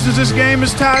main reasons this game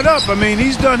is tied up. I mean,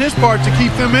 he's done his part to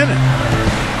keep them in it.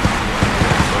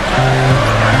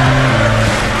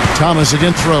 Thomas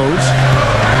again throws.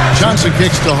 Johnson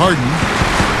kicks to Harden.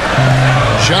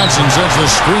 Johnson sends the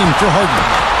screen for Harden.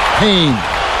 Payne.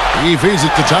 He feeds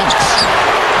it to Thomas.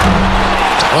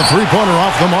 A three-pointer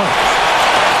off the mark.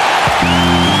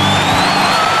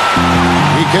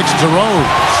 kicks to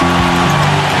Rose.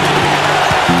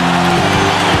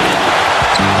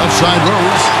 Outside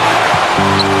Rose.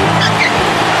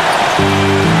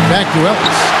 Back to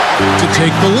Ellis to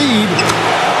take the lead.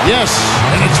 Yes,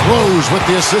 and it's Rose with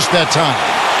the assist that time.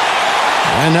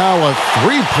 And now a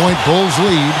 3-point Bulls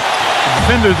lead.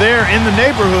 Defender there in the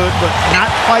neighborhood, but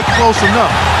not quite close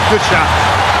enough. Good shot.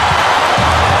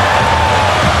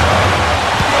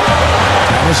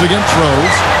 Thomas against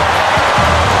Rose.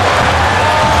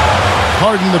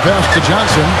 Harden the pass to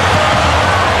Johnson.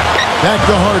 Back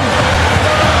to Harden.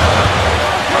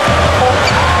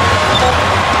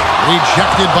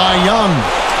 Rejected by Young.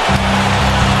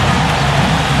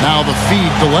 Now the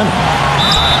feed to Leonard.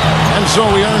 And so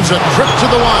he earns a trip to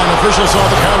the line. Official saw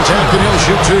the contact and he'll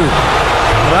shoot two.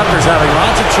 The Raptors having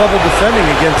lots of trouble defending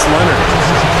against Leonard.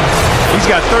 He's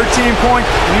got 13 points,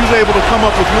 and he was able to come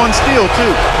up with one steal,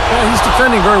 too. Well, he's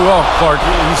defending very well, Clark.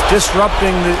 He's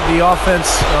disrupting the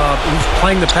offense. He's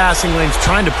playing the passing lanes,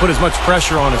 trying to put as much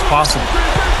pressure on as possible.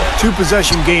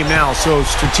 2-possession game now, so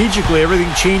strategically everything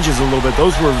changes a little bit.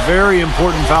 Those were very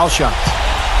important foul shots.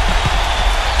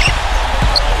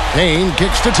 Payne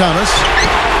kicks to Thomas.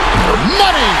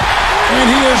 Money!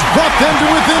 And he has brought them to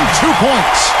within 2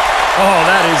 points. Oh,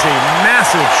 that is a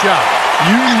massive shot.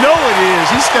 You know it is.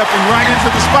 He's stepping right into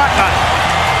the spotlight.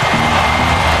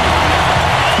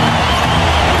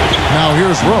 Now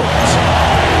here's Rose.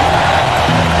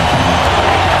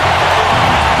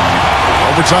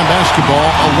 Overtime basketball,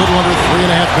 a little under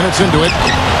 3.5 minutes into it.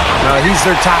 Now he's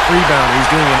their top rebounder.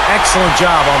 He's doing an excellent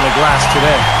job on the glass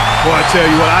today. Boy, I tell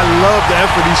you what, I love the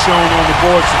effort he's shown on the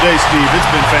boards today, Steve.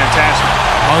 It's been fantastic.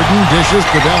 Harden dishes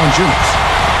to Valanciunas.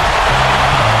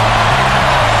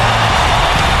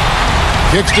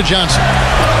 Kicks to Johnson.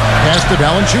 Pass to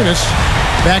Valanciunas.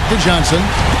 Back to Johnson.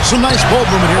 Some nice ball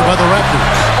movement here by the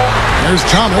Raptors. There's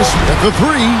Thomas at the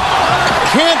three.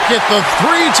 Can't get the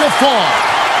three to fall.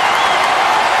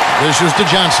 This is to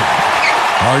Johnson.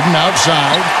 Harden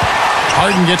outside.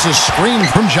 Harden gets a screen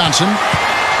from Johnson.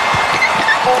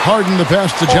 Harden the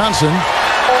pass to Johnson.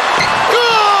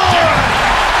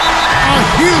 A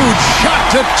huge shot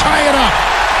to tie it up.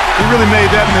 He really made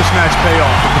that mismatch pay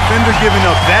off. The defender giving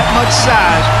up that much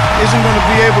size isn't going to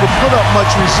be able to put up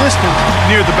much resistance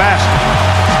near the basket.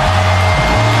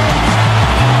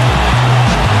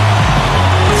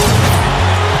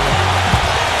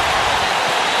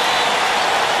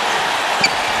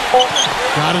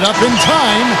 Got it up in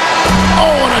time.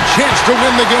 Oh, and a chance to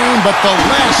win the game, but the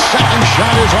last second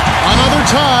shot is up. Another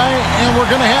tie, and we're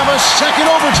going to have a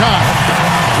second overtime.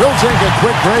 We'll take a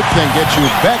quick break, then get you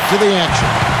back to the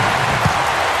action.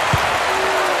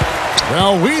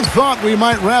 Well, we thought we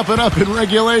might wrap it up in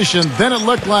regulation. Then it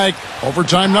looked like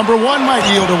overtime number 1 might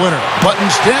yield a winner. But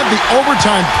instead, the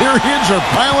overtime periods are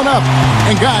piling up.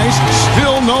 And guys,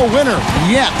 still no winner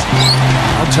yet.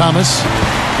 Now Thomas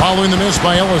following the miss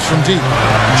by Ellis from deep.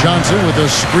 Johnson with a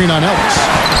screen on Ellis.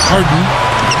 Harden.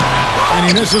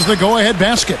 And he misses the go-ahead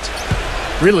basket.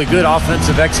 Really good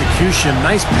offensive execution.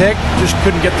 Nice pick. Just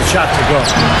couldn't get the shot to go.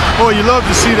 Boy, you love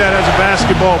to see that as a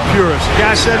basketball purist.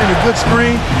 Guy setting a good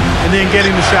screen and then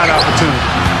getting the shot opportunity.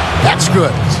 That's good.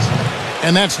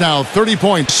 And that's now 30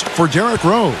 points for Derrick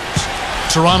Rose.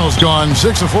 Toronto's gone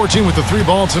 6 of 14 with the 3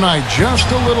 ball tonight. Just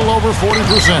a little over 40%.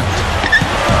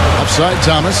 Upside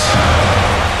Thomas.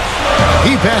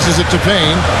 He passes it to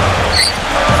Payne.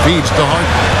 Feeds to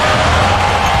Harden.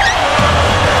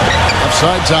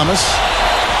 Upside Thomas.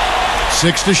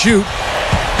 6 to shoot.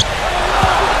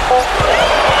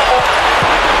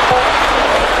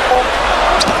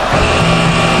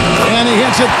 And he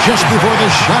hits it just before the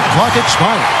shot clock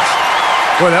expires.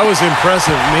 Boy, that was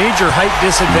impressive. Major height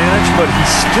disadvantage, but he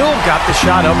still got the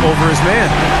shot up over his man.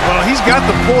 Well, he's got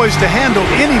the poise to handle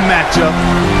any matchup,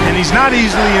 and he's not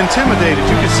easily intimidated.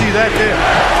 You can see that there.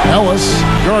 Ellis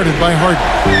guarded by Harden.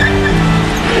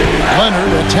 Leonard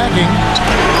attacking.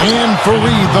 And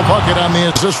Faried the bucket on the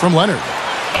assist from Leonard.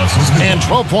 And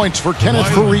 12 points for Kenneth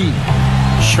Faried.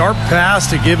 Sharp pass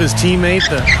to give his teammate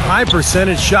the high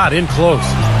percentage shot in close.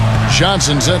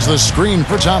 Johnson sets the screen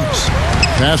for Thomas.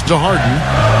 Pass to Harden.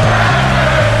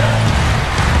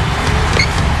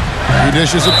 He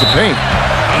dishes it to Payne.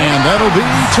 And that'll be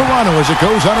Toronto as it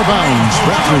goes out of bounds.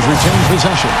 Raptors retain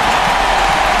possession.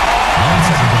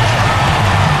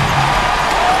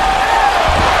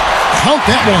 Count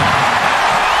that one.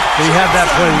 They had that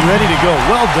play ready to go.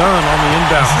 Well done on the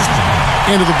inbound.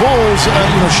 And the Bulls,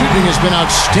 shooting has been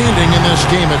outstanding in this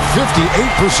game at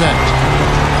 58%.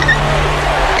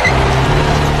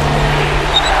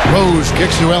 Rose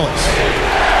kicks to Ellis.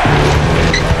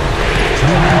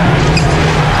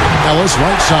 Ellis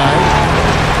right side.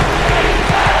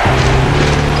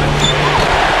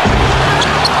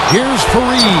 Here's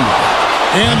Fareed.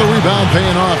 And the rebound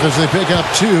paying off as they pick up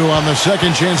 2 on the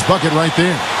second chance bucket right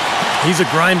there. He's a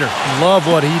grinder. Love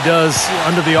what he does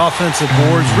under the offensive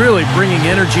boards, really bringing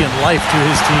energy and life to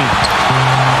his team.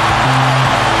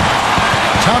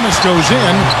 Thomas goes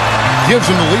in, gives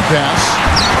him the lead pass.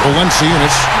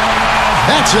 Valanciunas.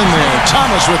 That's in there.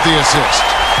 Thomas with the assist.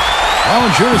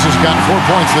 Valanciunas has got 4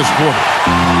 points this quarter.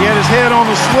 He had his head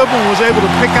on the swivel and was able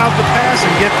to pick out the pass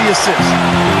and get the assist.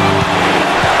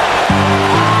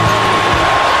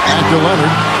 Back to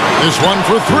Leonard. This one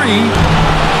for 3.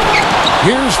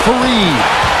 Here's Fareed.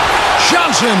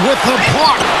 Johnson with the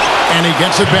block. And he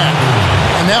gets it back.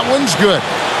 And that one's good.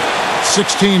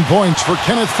 16 points for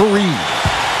Kenneth Fareed.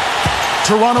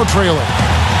 Toronto trailer.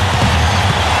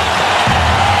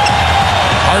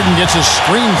 Harden gets a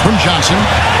screen from Johnson.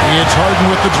 It's Harden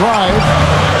with the drive.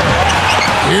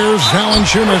 Here's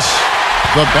Valanciunas.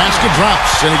 The basket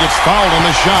drops, and he gets fouled on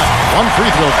the shot. 1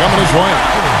 free throw coming his way.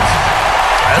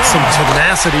 That's some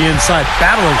tenacity inside,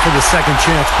 battling for the second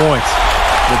chance points.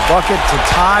 The bucket to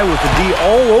tie with the D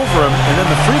all over him, and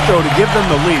then the free throw to give them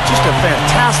the lead. Just a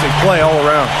fantastic play all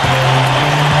around.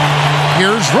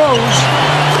 Here's Rose.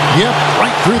 Yep,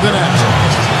 right through the net.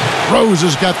 Rose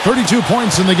has got 32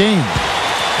 points in the game.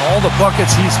 All the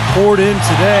buckets he's poured in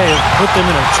today have put them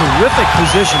in a terrific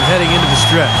position heading into the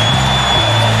stretch.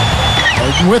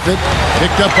 Harden with it,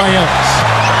 picked up by Ellis.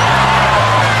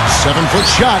 7-foot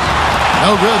shot.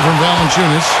 No good from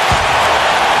Valanciunas.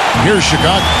 Here's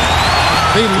Chicago.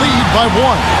 They lead by 1.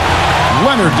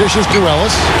 Leonard dishes to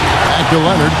Ellis. Back to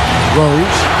Leonard.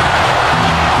 Rose.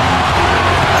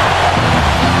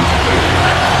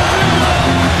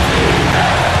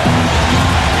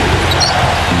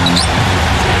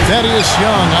 Thaddeus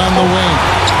Young on the wing.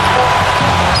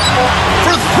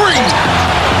 For 3.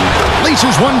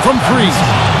 Leases one from 3.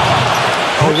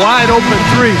 A wide open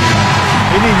 3.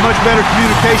 They need much better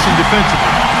communication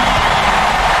defensively.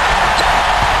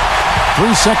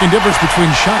 3-second difference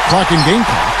between shot clock and game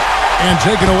clock. And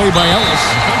taken away by Ellis.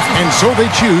 And so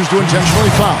they choose to intentionally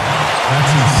foul.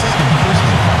 That's his second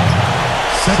personal.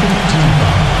 Second team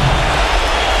foul.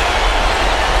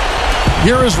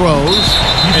 Here is Rose.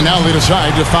 And now they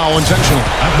decide to foul intentionally.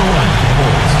 At the line,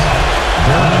 Bulls.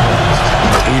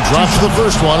 He drops the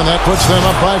first one, and that puts them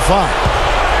up by 5.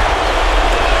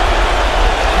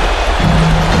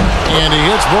 And he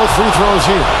hits both free throws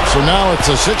here. So now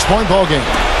it's a 6-point ball game.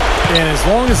 And as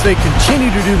long as they continue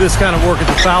to do this kind of work at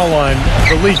the foul line,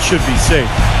 the lead should be safe.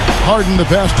 Harden the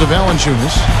pass to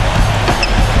Valanciunas.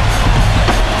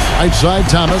 Right side,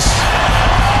 Thomas.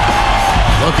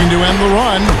 Looking to end the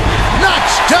run.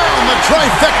 Knocks down the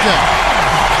trifecta.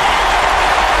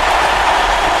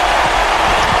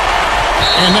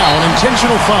 And now an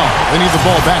intentional foul. They need the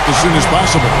ball back as soon as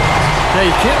possible. Now,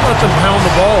 you can't let them pound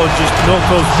the ball and just milk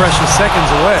those precious seconds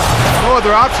away. No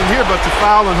other option here but to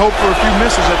foul and hope for a few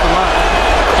misses at the line.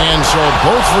 And so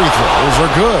both free throws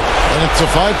are good. And it's a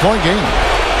 5-point game.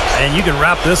 And you can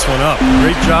wrap this one up.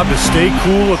 Great job to stay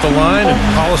cool at the line and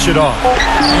polish it off.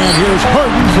 And here's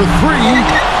Harden for 3.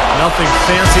 Nothing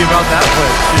fancy about that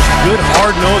play. Just good,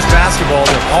 hard-nosed basketball.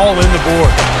 They're all in the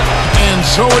board. And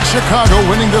so it's Chicago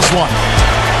winning this one.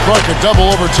 But a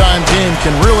double overtime game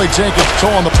can really take its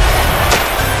toll on the...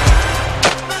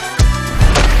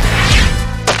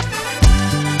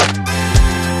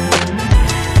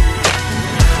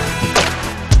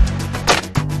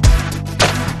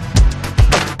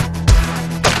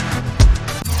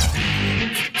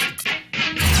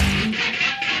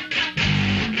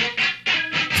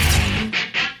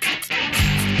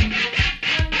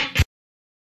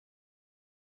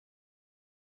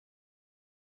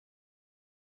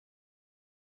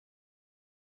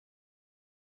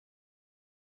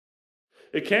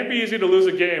 It can't be easy to lose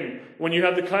a game when you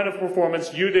have the kind of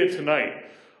performance you did tonight.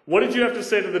 What did you have to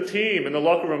say to the team in the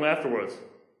locker room afterwards?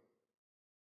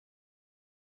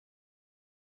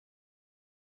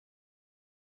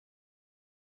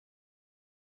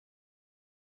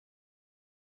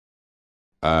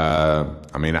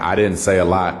 I didn't say a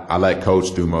lot. I let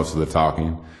Coach do most of the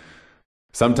talking.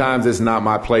 Sometimes it's not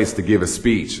my place to give a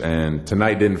speech, and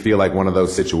tonight didn't feel like one of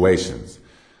those situations.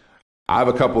 I have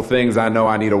a couple things I know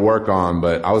I need to work on,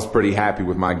 but I was pretty happy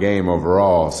with my game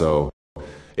overall, so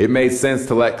it made sense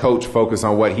to let Coach focus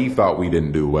on what he thought we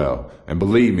didn't do well. And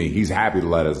believe me, he's happy to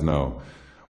let us know.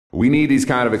 We need these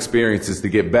kind of experiences to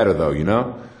get better, though, you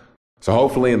know? So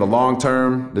hopefully in the long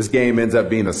term, this game ends up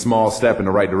being a small step in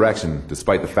the right direction,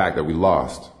 despite the fact that we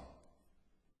lost.